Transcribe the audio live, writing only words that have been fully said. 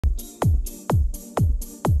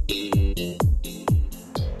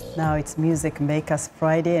Now it's Music Makers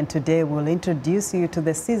Friday, and today we'll introduce you to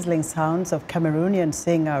the sizzling sounds of Cameroonian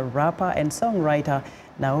singer, rapper and songwriter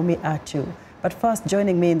Naomi Achu. But first,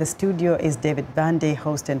 joining me in the studio is David Vandy,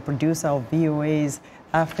 host and producer of VOA's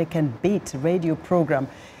African Beat radio program.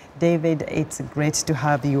 David, it's great to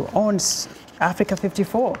have you on Africa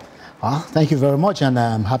 54. Thank you very much, and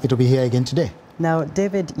I'm happy to be here again today. Now,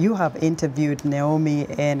 David, you have interviewed Naomi,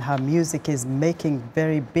 and her music is making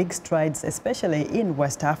very big strides, especially in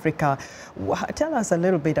West Africa. Tell us a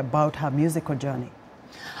little bit about her musical journey.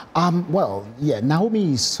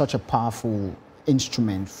 Naomi is such a powerful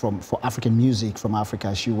instrument for African music from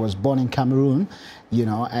Africa. She was born in Cameroon,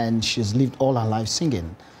 and she's lived all her life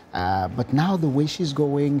singing. But now the way she's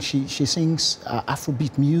going, she sings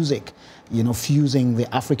Afrobeat music, fusing the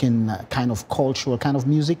African kind of cultural kind of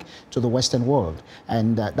music to the Western world.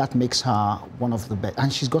 And that makes her one of the best.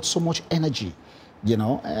 And she's got so much energy,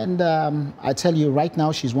 And I tell you, right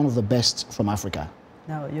now, she's one of the best from Africa.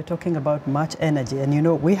 Now, you're talking about much energy.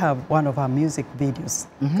 And, we have one of her music videos,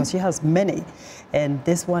 because she has many. And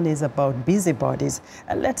this one is about busybodies.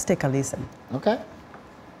 And let's take a listen. Okay.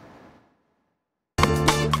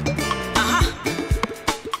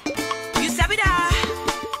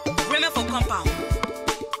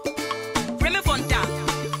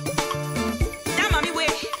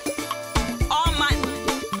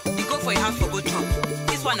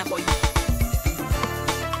 For you.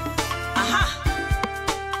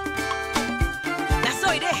 That's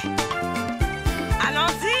all it is.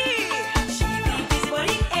 Allons-y. She be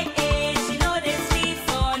busybody, she know they sleep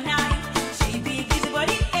for night. She be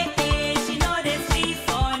busybody, she know they sleep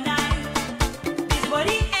for night.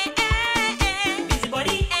 Busybody,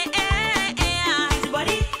 busybody,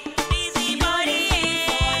 busybody, busybody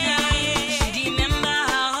for night. She remember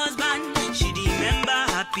her husband, she remember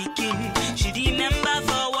her picking, she remember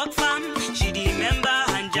for she remember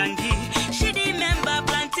Hanjangi. She remember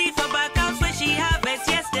plenty for back house where she harvest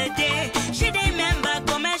yesterday. She remember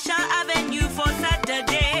Commercial Avenue for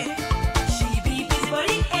Saturday. She be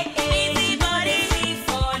busybody, busybody, sleep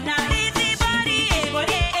for night. Busybody,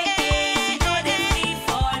 busybody, no they sleep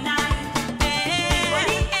for night.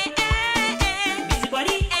 Busybody, busybody,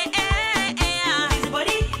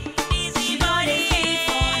 busybody, busybody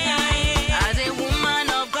for night. As a woman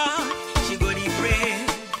of God, she go to pray.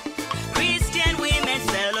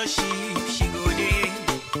 She go there.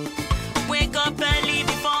 Wake up early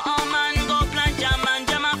before all man go plant jam and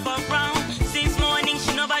jama for brown. Since morning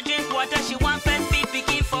she never drink water. She want first feed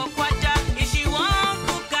picking for quarter. If she want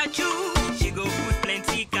cook achu, she go put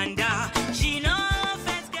plenty kanda. She know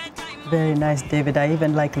first get time. Very nice, David. I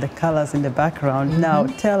even like the colors in the background. Now,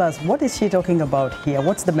 tell us, what is she talking about here?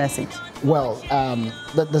 What's the message? Well,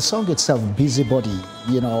 the song itself, Busybody,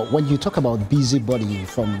 when you talk about busybody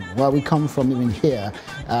from where we come from, even here,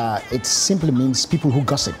 it simply means people who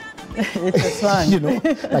gossip. It's a slang.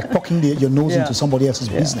 Like poking your nose into somebody else's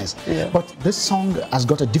business. Yeah. But this song has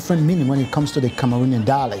got a different meaning when it comes to the Cameroonian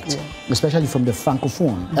dialect, especially from the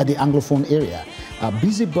Francophone, the Anglophone area.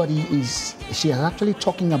 Busybody she is actually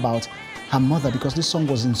talking about her mother, because this song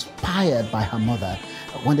was inspired by her mother.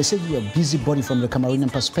 When they say you're a busybody from the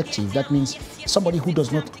Cameroonian perspective, that means somebody who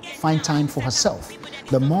does not find time for herself.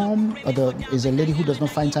 The mom is a lady who does not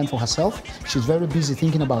find time for herself. She's very busy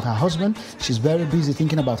thinking about her husband. She's very busy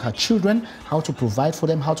thinking about her children, how to provide for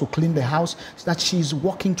them, how to clean the house, so that she's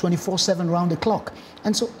working 24/7 round the clock.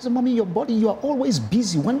 And so, mommy, your body, you are always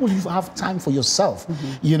busy. When will you have time for yourself? So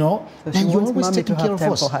and you're always taking care of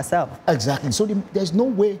us. For herself. Exactly. So there's no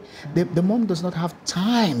way the mom does not have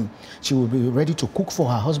time. She will be ready to cook for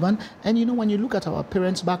her husband. And when you look at our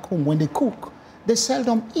parents back home, when they cook, they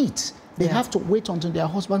seldom eat. They have to wait until their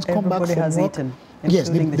husbands come back from has work. Eaten, yes,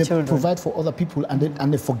 they provide for other people,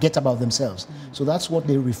 and they forget about themselves. So that's what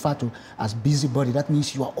they refer to as busybody. That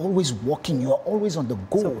means you are always working, you are always on the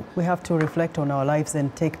go. So we have to reflect on our lives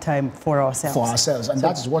and take time for ourselves. For ourselves, and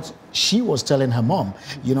that's what she was telling her mom.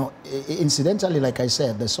 Incidentally, like I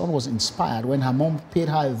said, the song was inspired when her mom paid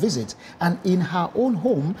her a visit, and in her own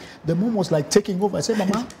home, the mom was like taking over. I said,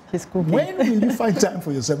 Mama, when will you find time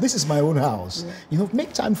for yourself? This is my own house.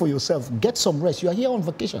 Make time for yourself. Get some rest. You are here on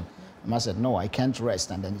vacation. Mama said, no, I can't rest.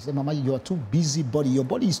 And then he said, Mama, you are too busy body. Your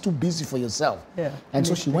body is too busy for yourself. Yeah. And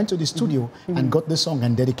so she went to the studio and got the song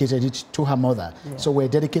and dedicated it to her mother. Yeah. So we're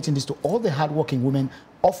dedicating this to all the hardworking women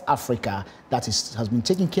of Africa that has been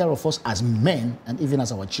taking care of us as men and even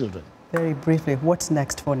as our children. Very briefly, what's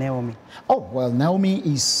next for Naomi? Oh, well, Naomi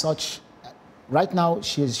is right now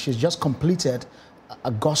she's just completed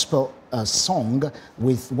a gospel song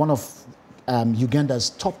with one of Uganda's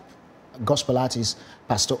top gospel artist,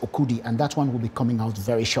 Pastor Okudi, and that one will be coming out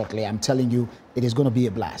very shortly. I'm telling you, it is going to be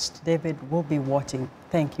a blast. David will be watching.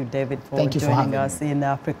 Thank you, David, for joining us in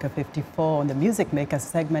Africa 54 on the Music Makers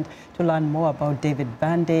segment. To learn more about David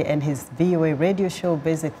Vandy and his VOA radio show,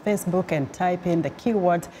 visit Facebook and type in the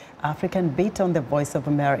keyword African Beat on the Voice of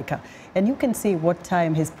America. And you can see what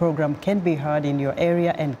time his program can be heard in your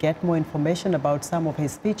area and get more information about some of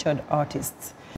his featured artists.